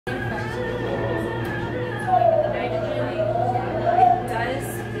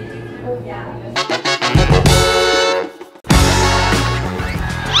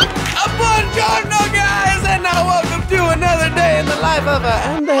in the life of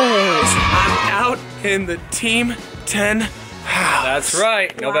Andes. I'm out in the Team 10 house. That's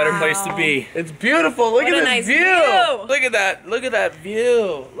right. No better place to be. It's beautiful. Look at this nice view. Look at that. Look at that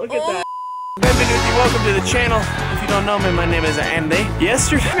view. Look at that. Benvenuti, welcome to the channel. If you don't know me, my name is Andy.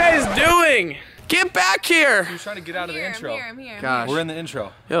 Yesterday, what are you guys doing? Get back here. He was trying to get out of the intro. I'm here. Gosh. We're in the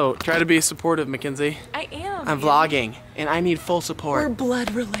intro. Yo, try to be supportive, Mackenzie. I am. I'm vlogging, and I need full support. We're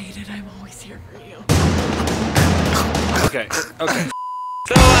blood related. I'm always here for you. Okay. Okay.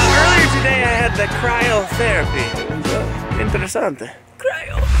 So earlier today I had the cryotherapy. Interessante.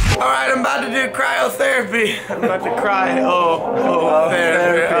 Cryo. All right, I'm about to do cryotherapy. I'm about to cry.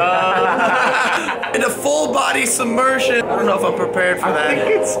 Therapy. In a full body submersion. I don't know if I'm prepared for that. I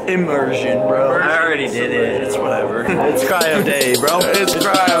think it's immersion, bro. I already did it. It's whatever. It's cryo day, bro. It's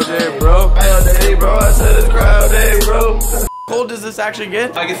cryo day, bro. Cryo day, bro. I said it's cryo day, bro. How cold does this actually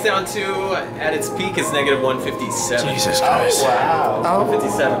get? It gets down to, at its peak, it's negative 157. Jesus Christ. Oh, wow.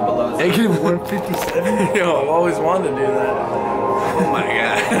 157 below. Negative 157? Yo, I've always wanted to do that. Oh my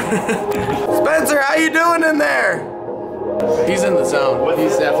God. Spencer, how you doing in there? He's in the zone.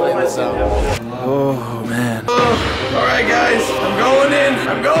 He's definitely in the zone. Oh, man. All right, guys. I'm going in.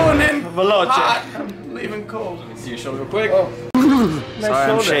 I'm going in. Veloce. Hot. I'm leaving cold. See your shoulder real quick.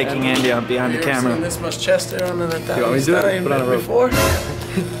 Sorry, I'm shaking Andy. I'm behind the You ever camera. seen this much chest hair on the want me to do it? Put on a robe. before?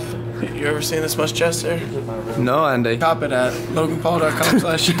 You ever seen this much chest hair? No, Andy. Cop it at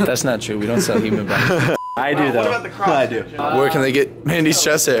loganpaul.com/. That's not true. We don't sell human bodies. I do, though. What about the cross? I do. Where can they get Mandy's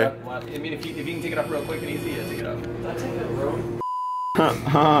chest hair? I mean, if you can take it up real quick and easy, take it up.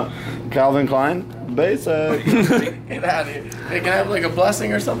 Calvin Klein? Basic. Get out of here. Hey, can I have like a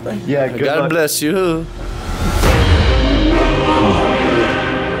blessing or something? Yeah, good God luck. bless you.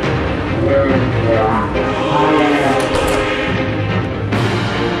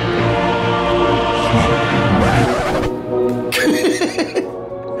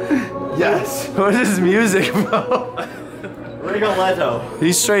 Yes. What is this music, bro? Rigoletto.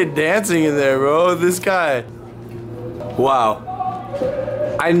 He's straight dancing in there, bro. This guy. Wow.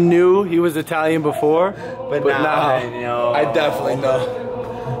 I knew he was Italian before, but now I know. I definitely know.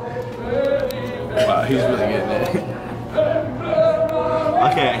 Wow, he's really getting it.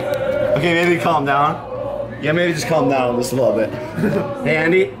 Okay. Okay, maybe calm down. Yeah, maybe just calm down just a little bit. Hey,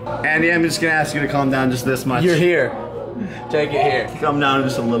 Andy. Andy, I'm just gonna ask you to calm down just this much. You're here. Take it here. Calm down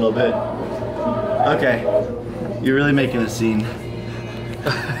just a little bit. Okay. You're really making a scene.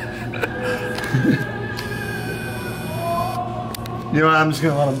 You know what? I'm just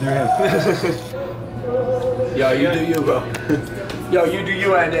gonna let him do him. Yo, you do you, bro. Yo, you do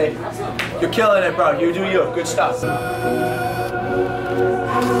you, Andy. You're killing it, bro. You do you. Good stuff.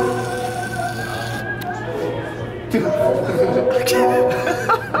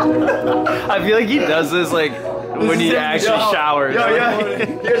 I feel like he does this like when he actually showers. Yo,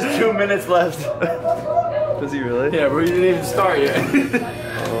 he has 2 minutes left. Does he really? Yeah, bro, you didn't even start yet.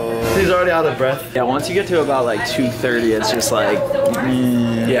 He's already out of breath. Yeah, once you get to about like 2:30, it's just like,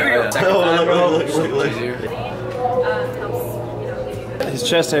 Yeah. Oh, look. his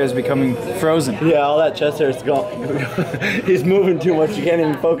chest hair is becoming frozen. Yeah, all that chest hair is gone. He's moving too much. You can't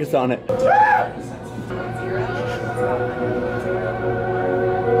even focus on it.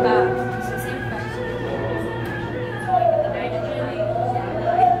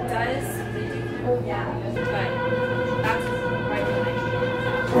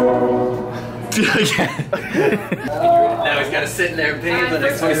 Now he's got to sit in there and pay for the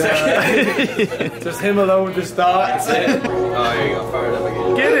next 20 seconds. Just him alone with his thoughts. Oh, here you go. Fire it up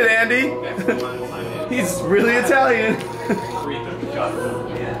again. Get it, Andy. He's really Italian.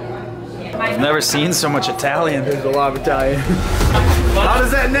 I've never seen so much Italian. There's a lot of Italian. How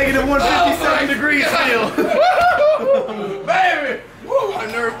does that negative 157 degrees feel? Baby! Woo,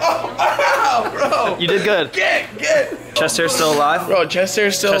 I'm nervous. Oh, ow, bro. You did good. Get. Chest hair still alive? Bro, chest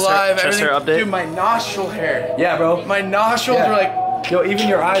hair's still Chest hair- alive. chest hair Everything- update? Dude, my nostril hair. Yeah, bro. My nostrils are like... Yo, even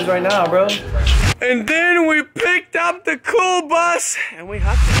your eyes right now, bro. And then we picked up the cool bus and we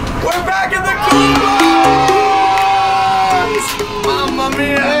hopped in. We're back in the cool bus! Mamma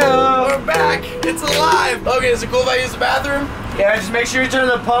mia! We're back! It's alive! Okay, is it cool if I use the bathroom? Yeah, just make sure you turn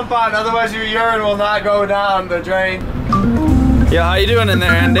the pump on, otherwise your urine will not go down the drain. Yo, how you doing in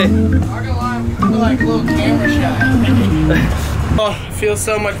there, Andy? I'm gonna lie, I'm kinda like a little camera shy. Oh, it feels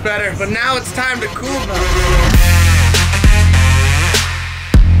so much better, but now it's time to cool down.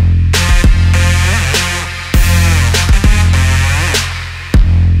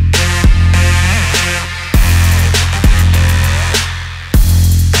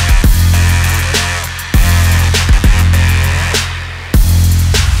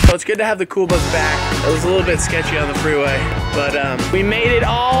 So it's good to have the cool bus back. It was a little bit sketchy on the freeway, but we made it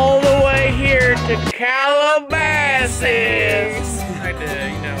all the way here to Calabasas. Tried to,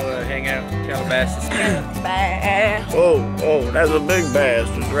 hang out in Calabasas. Oh, that's a big bass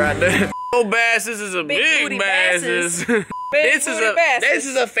just right there. Oh, bass, this is a big bass. This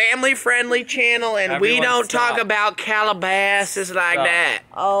is a family-friendly channel, and we don't talk about Calabasas like that.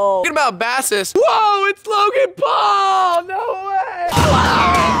 Oh. Talking about basses. Whoa, it's Logan Paul! No way!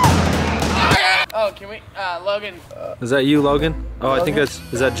 Oh, can we, Logan? Is that you, Logan? Oh, I think is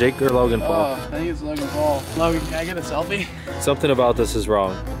that Jake or Logan Paul? Oh, I think it's Logan Paul. Logan, can I get a selfie? Something about this is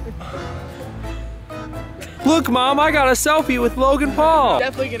wrong. Look, Mom, I got a selfie with Logan Paul.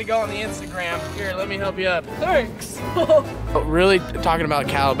 Definitely gonna go on the Instagram. Here, let me help you up. Thanks. Really talking about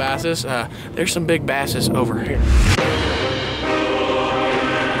Calabasas, there's some big basses over here.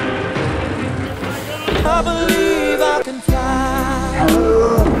 I believe I can fly.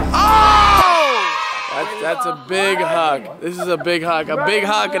 Oh! That's a big hug. This is a big hug. A big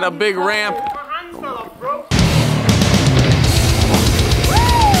hug and a big ramp.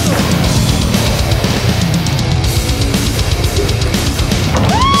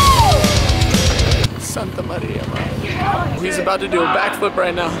 Santa Maria, man. He's about to do a backflip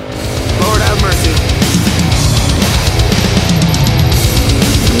right now. Lord have mercy.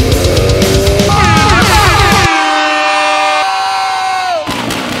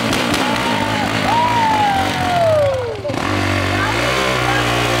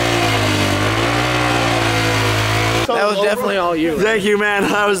 That was definitely all you. Thank you, man.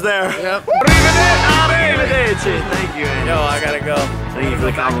 I was there. Yep. Thank you, man. Yo, I gotta go. Thank you for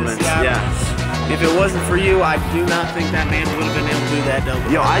the compliments. Yeah. If it wasn't for you, I do not think that man would have been able to do that double.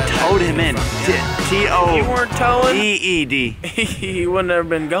 Yo, I towed him in. T-O-E-E-D. You weren't towing? He wouldn't have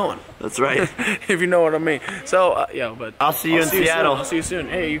been going. That's right. If you know what I mean. So, yo, but I'll see you in Seattle. I'll see you soon.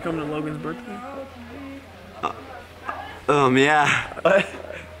 Hey, you coming to Logan's birthday? Yeah.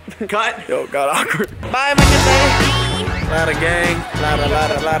 Cut. Yo, got awkward. Bye, my good day. Lot of gang.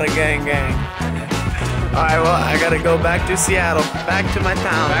 Lot of gang. Alright, well, I gotta go back to Seattle. Back to my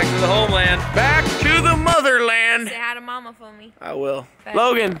town. Back to the homeland. Back to the motherland. Say hi to Mama for me. I will.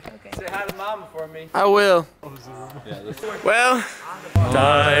 Logan. Okay. Say hi to Mama for me. I will. Well,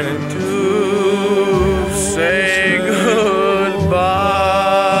 time to say goodbye,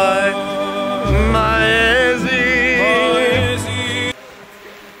 my Izzy.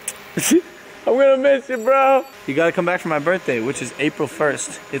 I'm gonna miss you, bro. You gotta come back for my birthday, which is April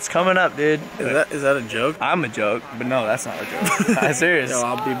 1st. It's coming up, dude. Is that a joke? I'm a joke, but no, that's not a joke. I'm serious. No,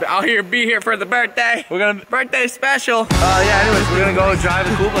 I'll be here for the birthday. We're gonna, Birthday special. yeah, anyways, we're gonna go drive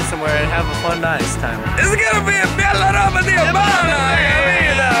a cool bus somewhere and have a fun, nice time. It's gonna be a bella roba di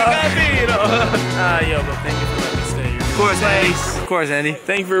yo, but thank you for letting me stay here. Of course, Andy. Of course, Andy.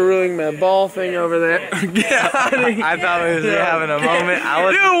 Thank you for ruining my ball thing over there. Get out of here. I thought we was having a moment.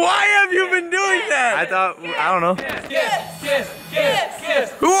 Dude, why have you been doing that? I don't know.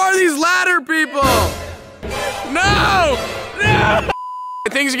 Who are these ladder people? No!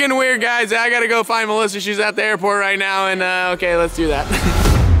 Things are getting weird, guys. I gotta go find Melissa. She's at the airport right now, and okay, let's do that.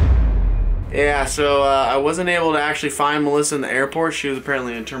 Yeah, so I wasn't able to actually find Melissa in the airport. She was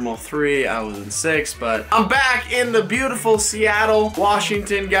apparently in Terminal 3. I was in 6, but I'm back in the beautiful Seattle,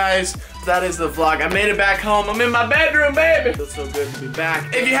 Washington, guys. That is the vlog. I made it back home. I'm in my bedroom, baby. Feels so good to be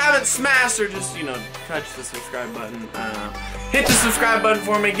back. If you haven't smashed or just, touch the subscribe button, hit the subscribe button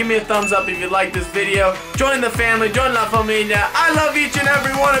for me. Give me a thumbs up if you like this video. Join the family. Join La Familia. I love each and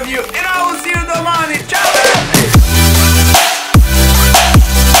every one of you, and I will see you domani. Ciao!